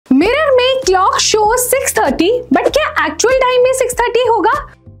clock shows 6:30, but क्या actual time में 6:30 होगा?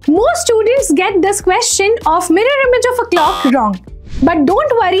 Most students get this question of mirror image of a clock wrong. But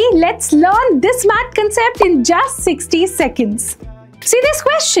don't worry, let's learn this math concept in just 60 seconds. See this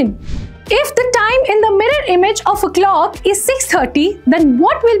question. If the time in the mirror image of a clock is 6:30, then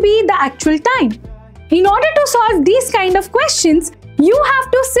what will be the actual time? In order to solve these kind of questions, you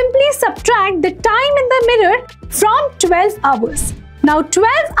have to simply subtract the time in the mirror from 12 hours. Now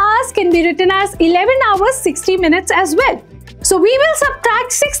 12 hours can be written as 11 hours 60 minutes as well. So we will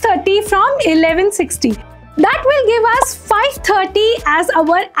subtract 6:30 from 11:60. That will give us 5:30 as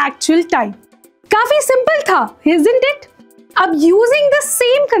our actual time. काफी simple था, isn't it? अब using the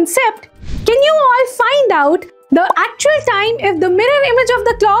same concept, can you all find out the actual time if the mirror image of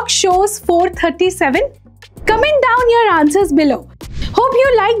the clock shows 4:37? Comment down your answers below. Hope you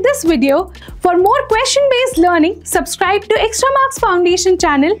liked this video. For more question-based learning, subscribe to Extramarks Foundation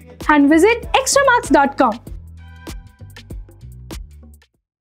channel and visit extramarks.com.